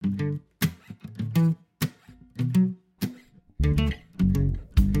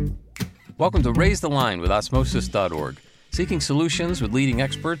Welcome to Raise the Line with Osmosis.org, seeking solutions with leading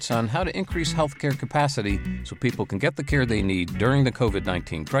experts on how to increase healthcare capacity so people can get the care they need during the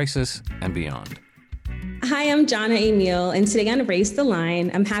COVID-19 crisis and beyond. Hi, I'm Jana Emil, and today on Raise the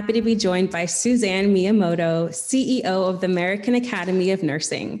Line, I'm happy to be joined by Suzanne Miyamoto, CEO of the American Academy of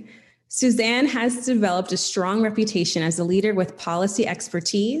Nursing. Suzanne has developed a strong reputation as a leader with policy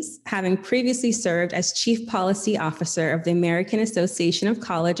expertise, having previously served as Chief Policy Officer of the American Association of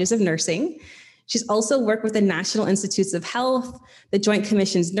Colleges of Nursing. She's also worked with the National Institutes of Health, the Joint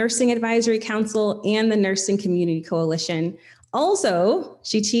Commission's Nursing Advisory Council, and the Nursing Community Coalition. Also,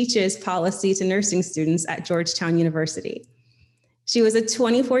 she teaches policy to nursing students at Georgetown University. She was a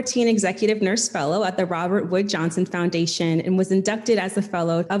 2014 Executive Nurse Fellow at the Robert Wood Johnson Foundation and was inducted as a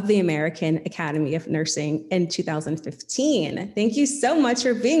Fellow of the American Academy of Nursing in 2015. Thank you so much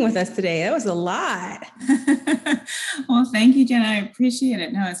for being with us today. That was a lot. Well, thank you, Jen. I appreciate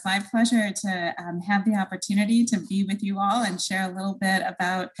it. No, it's my pleasure to have the opportunity to be with you all and share a little bit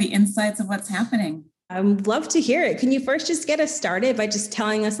about the insights of what's happening. I'd love to hear it. Can you first just get us started by just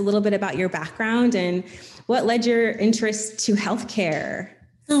telling us a little bit about your background and what led your interest to healthcare?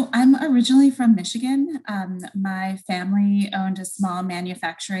 So I'm originally from Michigan. My family owned a small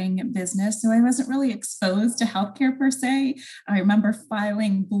manufacturing business, so I wasn't really exposed to healthcare per se. I remember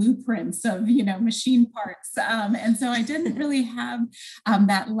filing blueprints of, machine parts. And so I didn't really have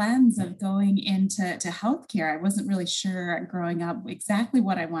that lens of going into healthcare. I wasn't really sure growing up exactly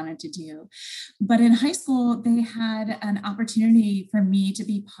what I wanted to do. But in high school, they had an opportunity for me to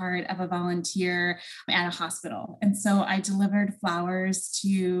be part of a volunteer at a hospital. And so I delivered flowers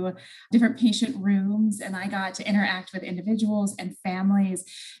to different patient rooms, and I got to interact with individuals and families.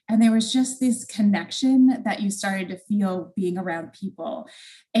 And there was just this connection that you started to feel being around people.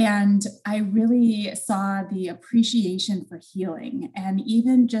 And I really saw the appreciation for healing and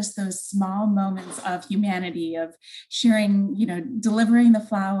even just those small moments of humanity, of sharing, delivering the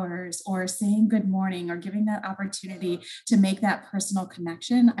flowers or saying good morning or giving that opportunity to make that personal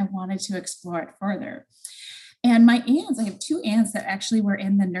connection. I wanted to explore it further. And my aunts, I have two aunts that actually were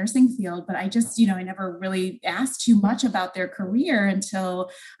in the nursing field, but I just, I never really asked too much about their career until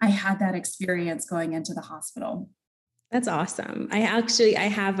I had that experience going into the hospital. That's awesome. I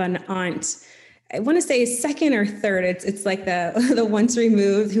have an aunt, I want to say second or third. It's like the once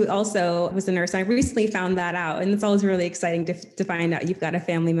removed who also was a nurse. I recently found that out, and it's always really exciting to find out you've got a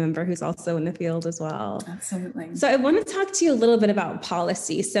family member who's also in the field as well. Absolutely. So I want to talk to you a little bit about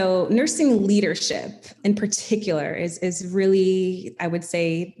policy. So nursing leadership in particular is really, I would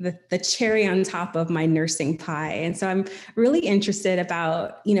say, the cherry on top of my nursing pie. And so I'm really interested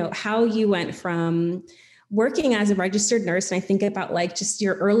about, how you went from working as a registered nurse, and I think about just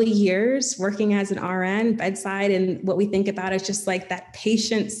your early years working as an RN bedside, and what we think about is just that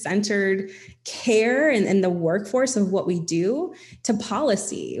patient-centered care and the workforce of what we do, to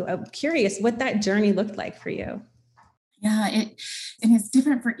policy. I'm curious what that journey looked like for you. Yeah, and it's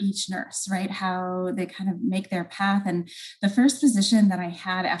different for each nurse, right? How they kind of make their path. And the first position that I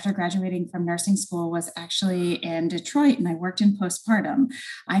had after graduating from nursing school was actually in Detroit, and I worked in postpartum.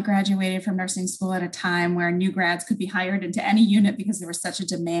 I graduated from nursing school at a time where new grads could be hired into any unit because there was such a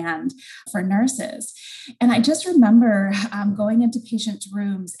demand for nurses. And I just remember going into patients'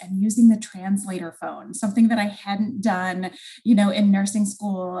 rooms and using the translator phone, something that I hadn't done, in nursing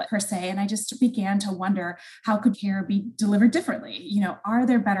school per se. And I just began to wonder, how could care be delivered differently? Are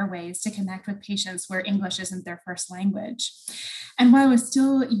there better ways to connect with patients where English isn't their first language? And while I was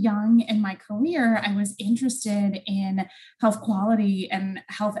still young in my career, I was interested in health quality and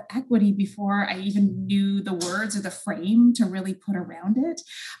health equity before I even knew the words or the frame to really put around it,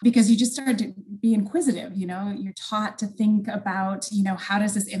 because you just started to be inquisitive. You're taught to think about, how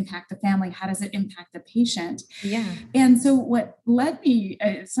does this impact the family? How does it impact the patient? Yeah. And so what led me,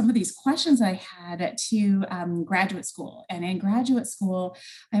 some of these questions I had to graduate school. And in graduate school,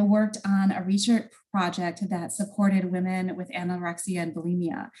 I worked on a research project that supported women with anorexia and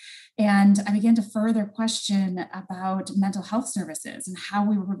bulimia. And I began to further question about mental health services and how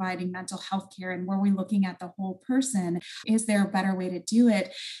we were providing mental health care, and were we looking at the whole person? Is there a better way to do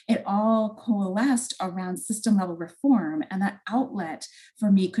it? It all coalesced around system level reform, and that outlet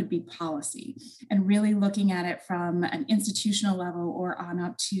for me could be policy, and really looking at it from an institutional level or on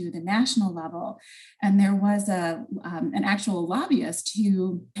up to the national level. And there was an actual lobbyist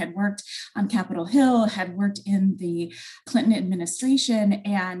who had worked on Capitol Hill, had worked in the Clinton administration,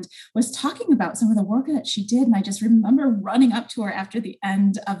 and was talking about some of the work that she did. And I just remember running up to her after the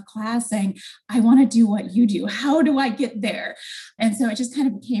end of class saying, I want to do what you do. How do I get there? And so it just kind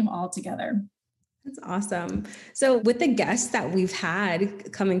of came all together. That's awesome. So with the guests that we've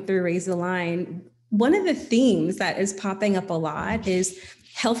had coming through Raise the Line, one of the themes that is popping up a lot is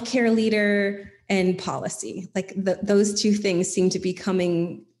healthcare leader and policy. Like those two things seem to be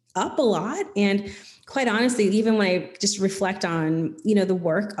coming up a lot. And quite honestly, even when I just reflect on, the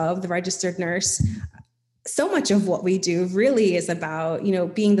work of the registered nurse, so much of what we do really is about,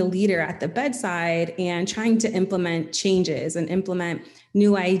 being the leader at the bedside and trying to implement changes and implement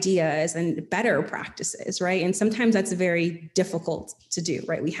new ideas and better practices, right? And sometimes that's very difficult to do,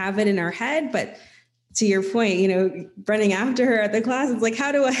 right? We have it in our head, but to your point, running after her at the class, it's like,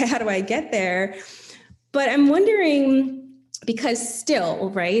 how do I get there? But I'm wondering, because still,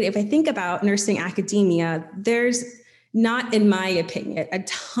 right, if I think about nursing academia, there's not, in my opinion, a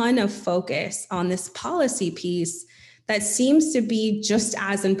ton of focus on this policy piece that seems to be just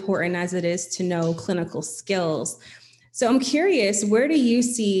as important as it is to know clinical skills. So I'm curious, where do you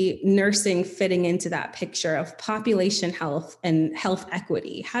see nursing fitting into that picture of population health and health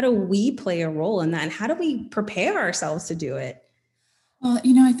equity? How do we play a role in that? And how do we prepare ourselves to do it? Well,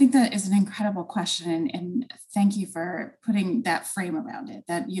 I think that is an incredible question. And thank you for putting that frame around it,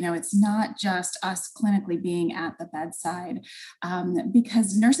 that, it's not just us clinically being at the bedside,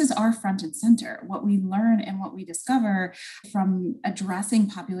 because nurses are front and center. What we learn and what we discover from addressing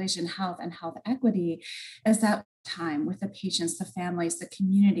population health and health equity is that time with the patients, the families, the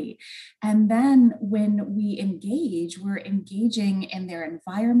community. And then when we engage, we're engaging in their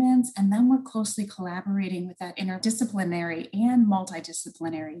environments, and then we're closely collaborating with that interdisciplinary and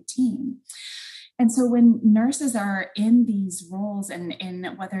multidisciplinary team. And so when nurses are in these roles, and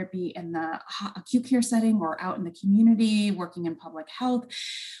in whether it be in the acute care setting or out in the community, working in public health,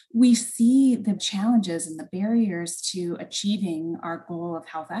 we see the challenges and the barriers to achieving our goal of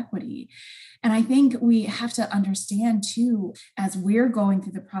health equity. And I think we have to understand too, as we're going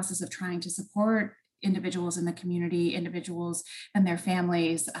through the process of trying to support individuals in the community, individuals and their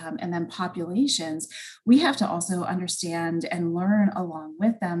families, and then populations, we have to also understand and learn along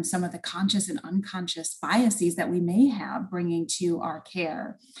with them some of the conscious and unconscious biases that we may have bringing to our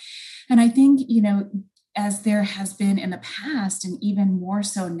care. And I think, as there has been in the past, and even more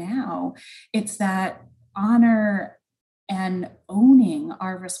so now, it's that honor and owning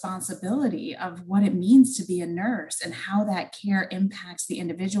our responsibility of what it means to be a nurse and how that care impacts the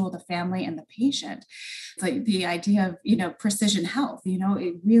individual, the family, and the patient. Like the idea of, precision health,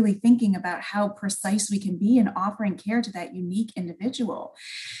 really thinking about how precise we can be in offering care to that unique individual.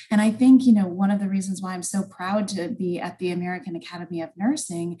 And I think, one of the reasons why I'm so proud to be at the American Academy of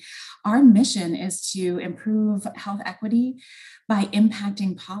Nursing, our mission is to improve health equity by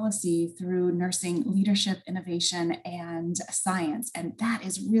impacting policy through nursing leadership, innovation, and science. And that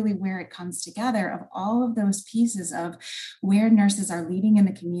is really where it comes together, of all of those pieces of where nurses are leading in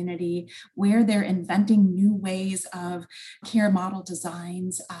the community, where they're inventing new ways of care model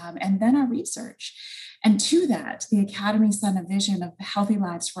designs, and then our research. And to that, the Academy set a vision of healthy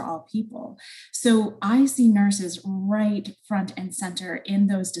lives for all people. So I see nurses right front and center in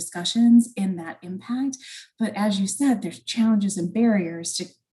those discussions, in that impact. But as you said, there's challenges and barriers to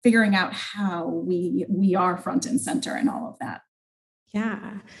figuring out how we are front and center in all of that.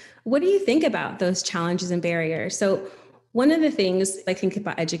 Yeah. What do you think about those challenges and barriers? So one of the things I think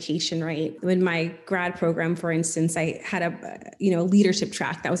about education, right? In my grad program, for instance, I had a leadership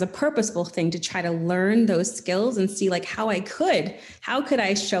track that was a purposeful thing to try to learn those skills and see like how could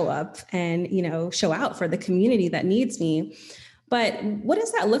I show up and, show out for the community that needs me. But what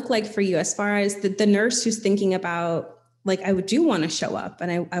does that look like for you as far as the nurse who's thinking about, like, I do want to show up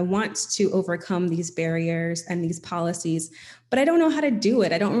and I want to overcome these barriers and these policies, but I don't know how to do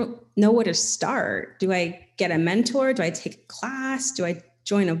it. I don't know where to start. Do I get a mentor? Do I take a class? Do I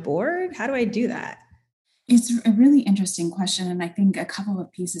join a board? How do I do that? It's a really interesting question. And I think a couple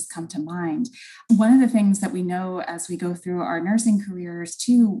of pieces come to mind. One of the things that we know as we go through our nursing careers,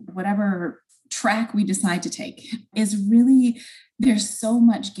 to whatever track we decide to take, is really there's so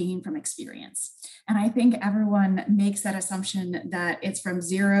much gain from experience. And I think everyone makes that assumption that it's from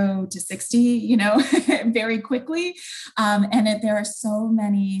 0 to 60, very quickly. And that there are so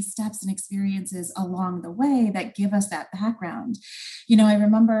many steps and experiences along the way that give us that background. I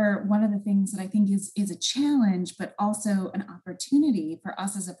remember one of the things that I think is a challenge, but also an opportunity for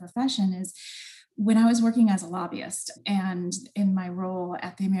us as a profession, is when I was working as a lobbyist and in my role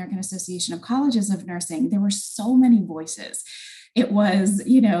at the American Association of Colleges of Nursing, there were so many voices It was,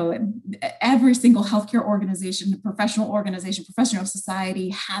 every single healthcare organization, professional society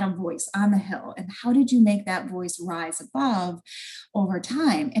had a voice on the Hill. And how did you make that voice rise above over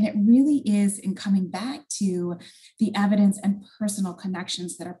time? And it really is in coming back to the evidence and personal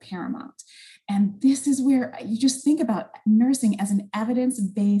connections that are paramount. And this is where you just think about nursing as an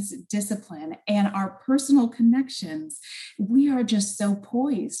evidence-based discipline and our personal connections. We are just so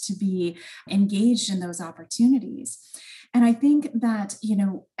poised to be engaged in those opportunities. And I think that,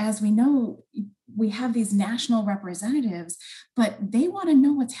 as we know, we have these national representatives, but they want to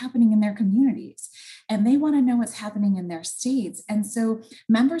know what's happening in their communities and they want to know what's happening in their states. And so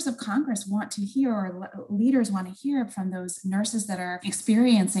members of Congress want to hear, or leaders want to hear from those nurses that are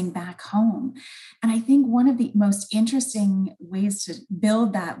experiencing back home. And I think one of the most interesting ways to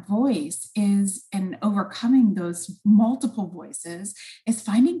build that voice is, in overcoming those multiple voices, is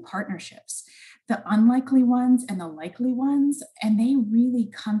finding partnerships. The unlikely ones and the likely ones, and they really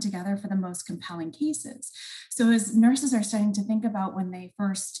come together for the most compelling cases. So as nurses are starting to think about when they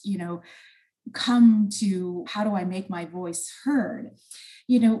first, come to how do I make my voice heard,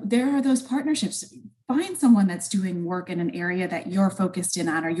 there are those partnerships. Find someone that's doing work in an area that you're focused in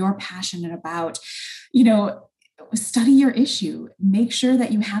on or you're passionate about, study your issue, make sure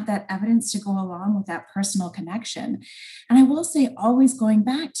that you have that evidence to go along with that personal connection. And I will say, always going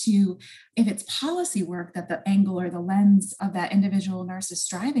back to, if it's policy work that the angle or the lens of that individual nurse is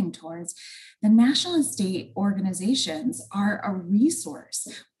striving towards, the national and state organizations are a resource.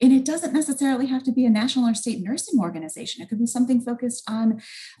 And it doesn't necessarily have to be a national or state nursing organization. It could be something focused on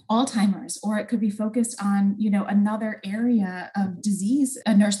Alzheimer's, or it could be focused on, another area of disease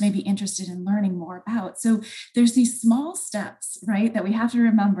a nurse may be interested in learning more about. So there's these small steps, right, that we have to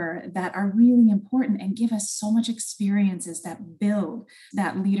remember that are really important and give us so much experiences that build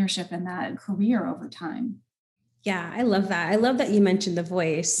that leadership and that career over time. Yeah, I love that. I love that you mentioned the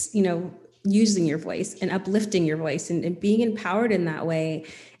voice, using your voice and uplifting your voice and being empowered in that way.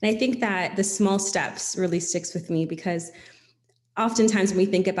 And I think that the small steps really sticks with me, because oftentimes when we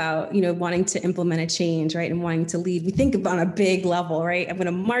think about, wanting to implement a change, right, and wanting to lead, we think about a big level, right? I'm going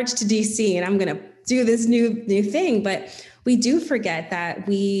to march to DC and I'm going to do this new thing. But we do forget that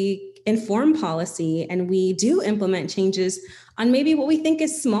we inform policy and we do implement changes on maybe what we think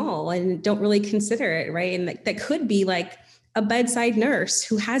is small and don't really consider it, right? And that could be like a bedside nurse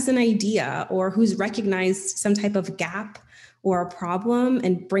who has an idea or who's recognized some type of gap or a problem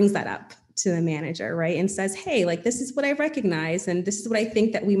and brings that up to the manager, right? And says, hey, this is what I recognize and this is what I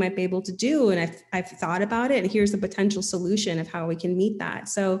think that we might be able to do. And I've thought about it and here's a potential solution of how we can meet that.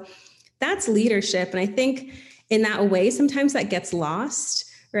 So that's leadership. And I think in that way, sometimes that gets lost,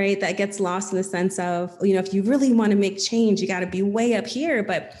 right? That gets lost in the sense of, if you really want to make change, you got to be way up here.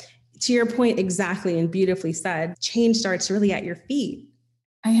 But to your point, exactly, and beautifully said, change starts really at your feet.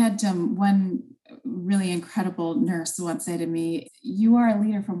 I had one really incredible nurse once say to me, you are a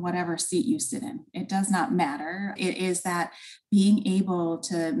leader from whatever seat you sit in. It does not matter. It is that being able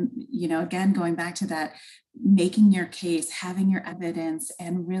to, again, going back to that, making your case, having your evidence,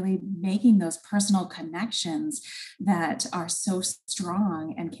 and really making those personal connections that are so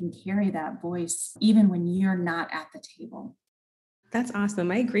strong and can carry that voice even when you're not at the table. That's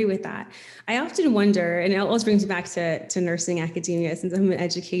awesome. I agree with that. I often wonder, and it always brings me back to nursing academia since I'm in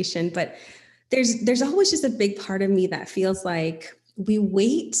education, but there's always just a big part of me that feels like we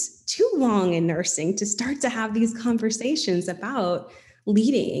wait too long in nursing to start to have these conversations about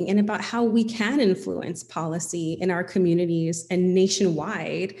leading and about how we can influence policy in our communities and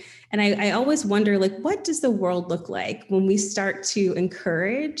nationwide. And I always wonder, what does the world look like when we start to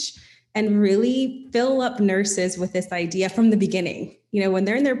encourage and really fill up nurses with this idea from the beginning, when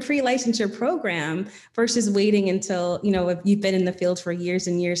they're in their pre-licensure program versus waiting until, if you've been in the field for years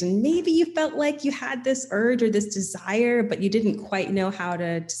and years, and maybe you felt like you had this urge or this desire, but you didn't quite know how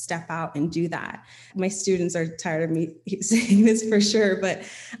to step out and do that. My students are tired of me saying this for sure, but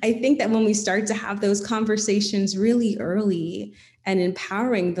I think that when we start to have those conversations really early and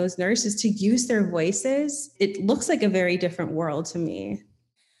empowering those nurses to use their voices, it looks like a very different world to me.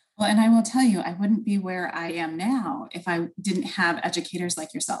 Well, and I will tell you, I wouldn't be where I am now if I didn't have educators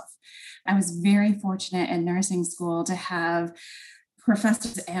like yourself. I was very fortunate in nursing school to have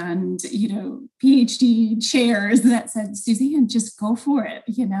professors and, PhD chairs that said, Suzanne, just go for it.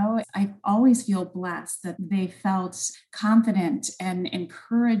 I always feel blessed that they felt confident and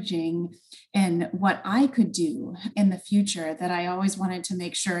encouraging in what I could do in the future, that I always wanted to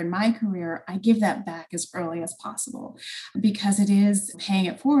make sure in my career, I give that back as early as possible, because it is paying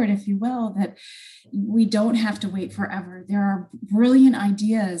it forward, if you will, that we don't have to wait forever. There are brilliant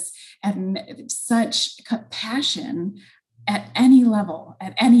ideas and such passion at any level,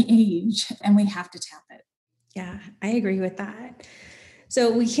 at any age, and we have to tap it. Yeah, I agree with that.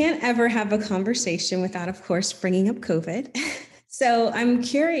 So we can't ever have a conversation without, of course, bringing up COVID. So I'm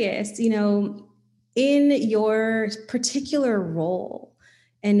curious, in your particular role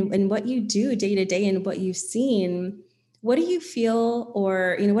and what you do day to day and what you've seen, what do you feel,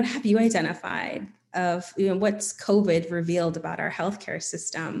 or, what have you identified of, what's COVID revealed about our healthcare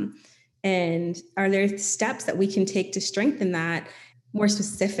system? And are there steps that we can take to strengthen that, more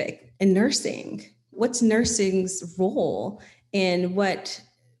specific in nursing? What's nursing's role in what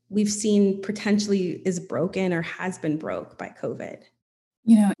we've seen potentially is broken or has been broke by COVID?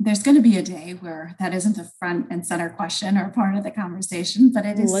 There's going to be a day where that isn't a front and center question or part of the conversation, but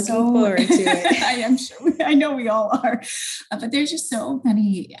it is looking forward to it. I am sure. I know we all are. But there's just so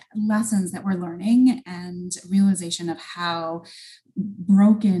many lessons that we're learning and realization of how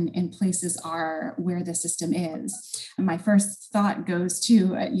broken in places are where the system is. And my first thought goes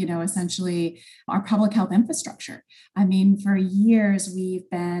to, essentially our public health infrastructure. I mean, for years, we've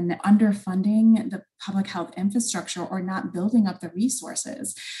been underfunding the public health infrastructure or not building up the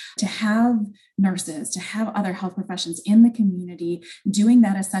resources to have nurses, to have other health professions in the community doing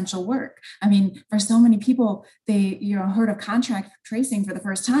that essential work. I mean, for so many people, they, heard of contact tracing for the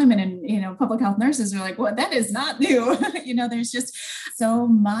first time, and public health nurses are like, well, that is not new. There's just so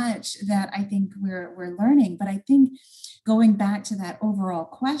much that I think we're learning. But I think going back to that overall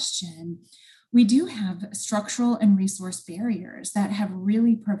question, we do have structural and resource barriers that have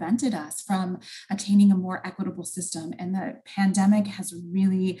really prevented us from attaining a more equitable system. And the pandemic has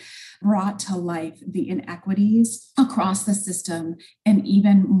really brought to life the inequities across the system and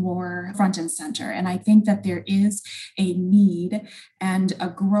even more front and center. And I think that there is a need and a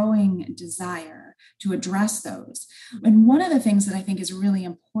growing desire to address those. And one of the things that I think is really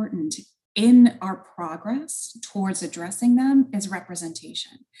important in our progress towards addressing them is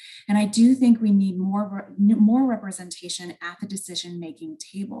representation. And I do think we need more representation at the decision-making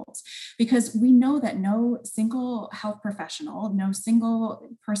tables, because we know that no single health professional, no single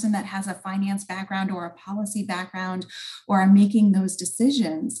person that has a finance background or a policy background or are making those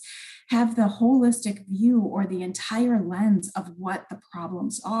decisions have the holistic view or the entire lens of what the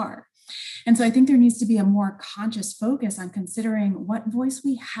problems are. And so I think there needs to be a more conscious focus on considering what voice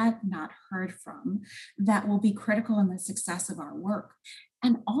we have not heard from that will be critical in the success of our work.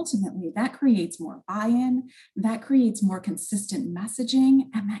 And ultimately, that creates more buy-in, that creates more consistent messaging,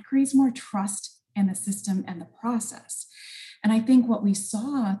 and that creates more trust in the system and the process. And I think what we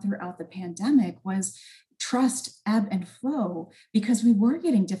saw throughout the pandemic was trust ebb and flow, because we were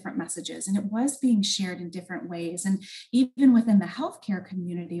getting different messages and it was being shared in different ways. And even within the healthcare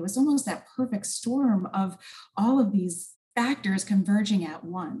community, it was almost that perfect storm of all of these factors converging at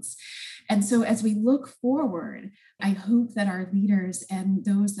once. And so as we look forward, I hope that our leaders and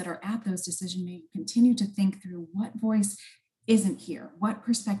those that are at those decision makers continue to think through what voice isn't here, what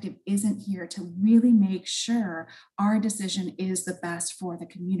perspective isn't here, to really make sure our decision is the best for the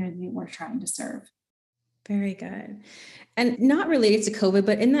community we're trying to serve. Very good. And not related to COVID,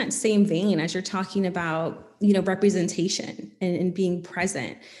 but in that same vein, as you're talking about, representation and being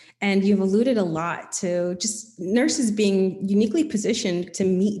present, and you've alluded a lot to just nurses being uniquely positioned to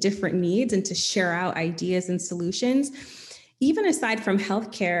meet different needs and to share out ideas and solutions. Even aside from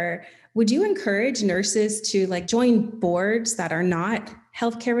healthcare, would you encourage nurses to join boards that are not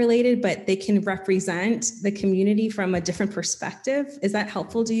healthcare related, but they can represent the community from a different perspective? Is that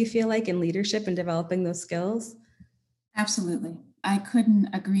helpful, do you feel like, in leadership and developing those skills? Absolutely. I couldn't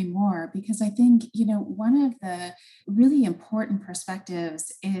agree more, because I think, one of the really important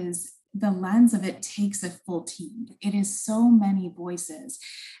perspectives is the lens of it takes a full team. It is so many voices,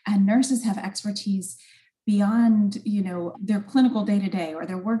 and nurses have expertise beyond, their clinical day-to-day or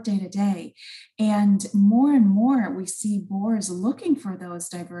their work day-to-day. And more we see boards looking for those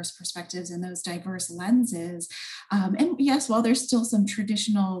diverse perspectives and those diverse lenses. And yes, while there's still some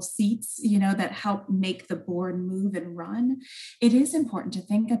traditional seats, that help make the board move and run, it is important to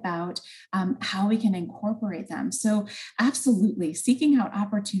think about how we can incorporate them. So absolutely, seeking out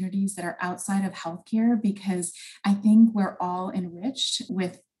opportunities that are outside of healthcare, because I think we're all enriched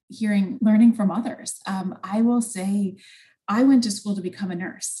with learning from others. I will say I went to school to become a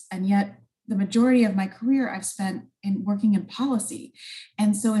nurse, and yet the majority of my career I've spent in working in policy.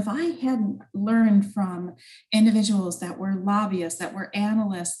 And so if I hadn't learned from individuals that were lobbyists, that were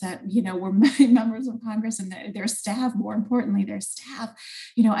analysts, that, were members of Congress and their staff, more importantly, their staff,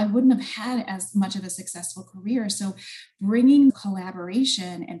 I wouldn't have had as much of a successful career. So bringing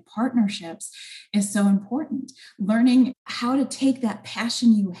collaboration and partnerships is so important. Learning how to take that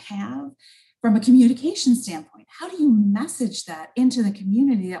passion you have from a communication standpoint. how do you message that into the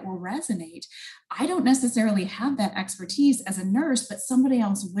community that will resonate? I don't necessarily have that expertise as a nurse, but somebody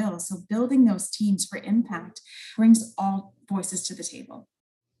else will. So building those teams for impact brings all voices to the table.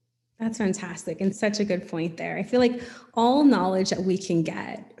 That's fantastic and such a good point there. I feel like all knowledge that we can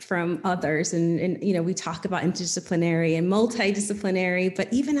get from others, and we talk about interdisciplinary and multidisciplinary,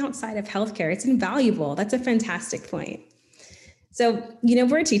 but even outside of healthcare, it's invaluable. That's a fantastic point. So,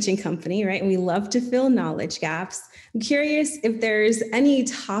 we're a teaching company, right? And we love to fill knowledge gaps. I'm curious if there's any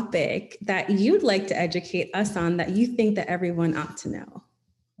topic that you'd like to educate us on that you think that everyone ought to know.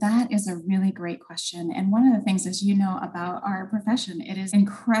 That is a really great question. And one of the things, as you know, about our profession, it is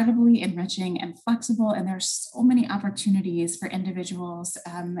incredibly enriching and flexible. And there's so many opportunities for individuals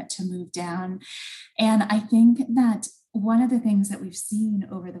to move down. And I think that one of the things that we've seen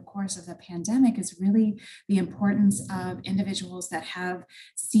over the course of the pandemic is really the importance of individuals that have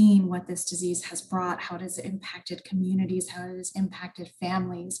seen what this disease has brought, how it has impacted communities, how it has impacted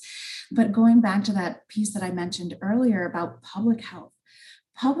families. But going back to that piece that I mentioned earlier about public health,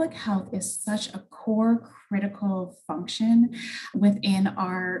 public health is such a core critical function within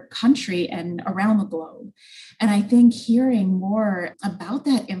our country and around the globe. And I think hearing more about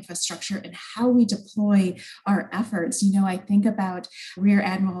that infrastructure and how we deploy our efforts, I think about Rear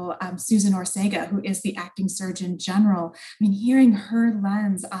Admiral Susan Ortega, who is the acting Surgeon General. Hearing her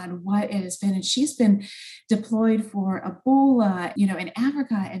lens on what it has been, and she's been deployed for Ebola, in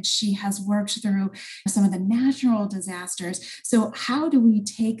Africa, and she has worked through some of the natural disasters. So how do we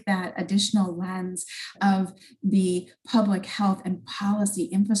take that additional lens of the public health and policy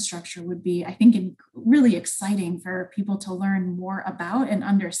infrastructure would be, I think, really exciting for people to learn more about and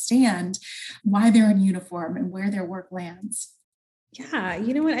understand why they're in uniform and where their work lands. Yeah,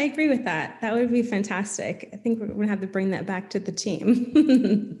 you know what? I agree with that. That would be fantastic. I think we're going to have to bring that back to the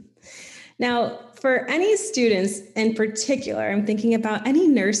team. Now, for any students in particular, I'm thinking about any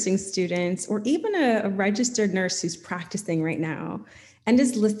nursing students or even a registered nurse who's practicing right now and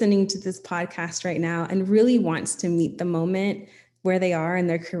is listening to this podcast right now and really wants to meet the moment where they are in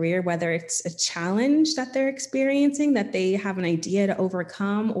their career, whether it's a challenge that they're experiencing that they have an idea to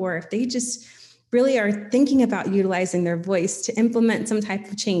overcome, or if they just really are thinking about utilizing their voice to implement some type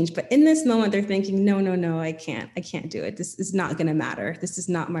of change. But in this moment, they're thinking, no, I can't do it. This is not going to matter. This is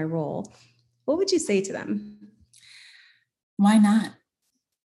not my role. What would you say to them? Why not?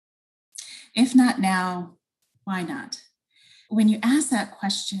 If not now, why not? When you ask that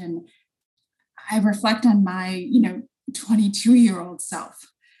question, I reflect on my, 22-year-old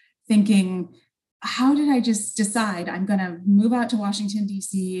self thinking, how did I just decide I'm going to move out to Washington,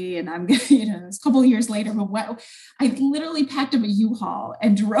 D.C. and I'm going to, a couple of years later, I literally packed up a U-Haul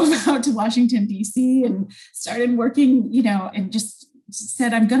and drove out to Washington, D.C. and started working, and just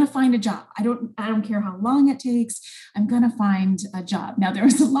said, I'm going to find a job. I don't care how long it takes. I'm going to find a job. Now, there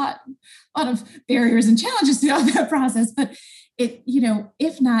was a lot of barriers and challenges throughout that process, but it,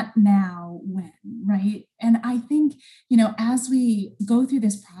 if not now, when, right? And I think, as we go through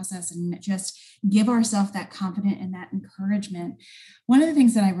this process and just give ourselves that confidence and that encouragement, one of the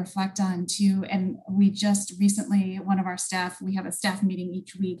things that I reflect on too, and we just recently, one of our staff, we have a staff meeting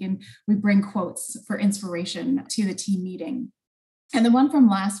each week and we bring quotes for inspiration to the team meeting. And the one from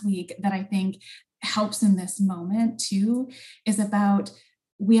last week that I think helps in this moment too is about,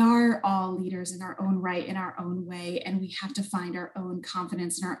 we are all leaders in our own right, in our own way, and we have to find our own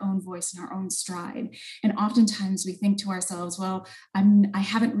confidence and our own voice and our own stride. And oftentimes we think to ourselves, well, I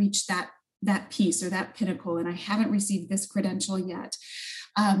haven't reached that piece or that pinnacle, and I haven't received this credential yet.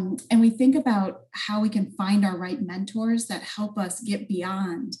 And we think about how we can find our right mentors that help us get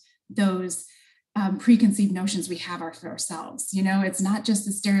beyond those preconceived notions we have for ourselves. It's not just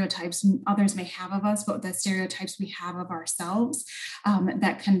the stereotypes others may have of us, but the stereotypes we have of ourselves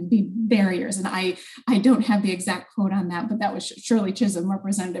that can be barriers. And I don't have the exact quote on that, but that was Shirley Chisholm,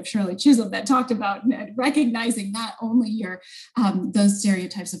 Representative Shirley Chisholm, that talked about recognizing not only those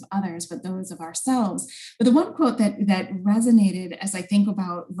stereotypes of others, but those of ourselves. But the one quote that resonated as I think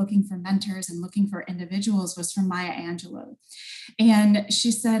about looking for mentors and looking for individuals was from Maya Angelou. And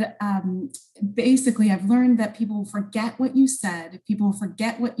she said, basically, I've learned that people will forget what you said, people will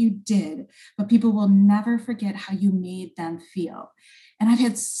forget what you did, but people will never forget how you made them feel. And I've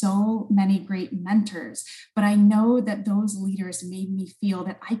had so many great mentors, but I know that those leaders made me feel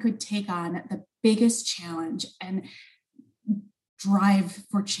that I could take on the biggest challenge and drive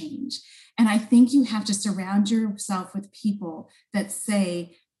for change. And I think you have to surround yourself with people that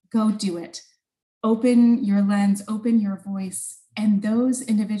say, go do it. Open your lens, open your voice. And those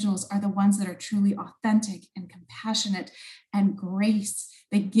individuals are the ones that are truly authentic and compassionate and grace.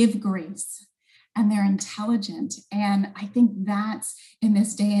 They give grace. and they're intelligent. And I think that's in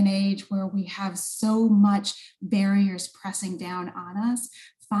this day and age where we have so much barriers pressing down on us,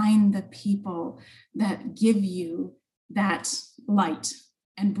 find the people that give you that light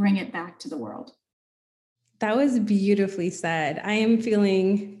and bring it back to the world. That was beautifully said. I am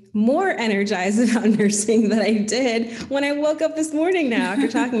feeling more energized about nursing than I did when I woke up this morning now after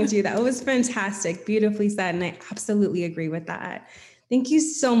talking to you. That was fantastic, beautifully said. And I absolutely agree with that. Thank you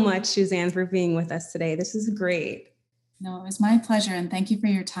so much, Suzanne, for being with us today. This is great. No, it was my pleasure. And thank you for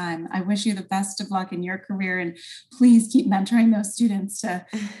your time. I wish you the best of luck in your career. And please keep mentoring those students to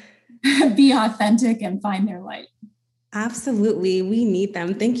be authentic and find their light. Absolutely. We need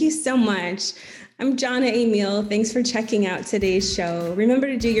them. Thank you so much. I'm Jonna Emil. Thanks for checking out today's show. Remember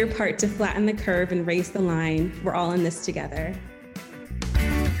to do your part to flatten the curve and raise the line. We're all in this together.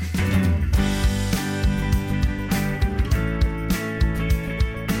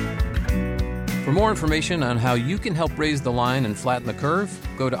 For more information on how you can help raise the line and flatten the curve,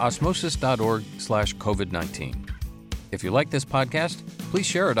 go to osmosis.org/COVID-19. If you like this podcast, please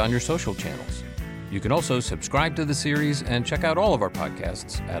share it on your social channels. You can also subscribe to the series and check out all of our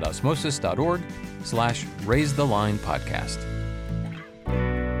podcasts at osmosis.org/raisethelinepodcast.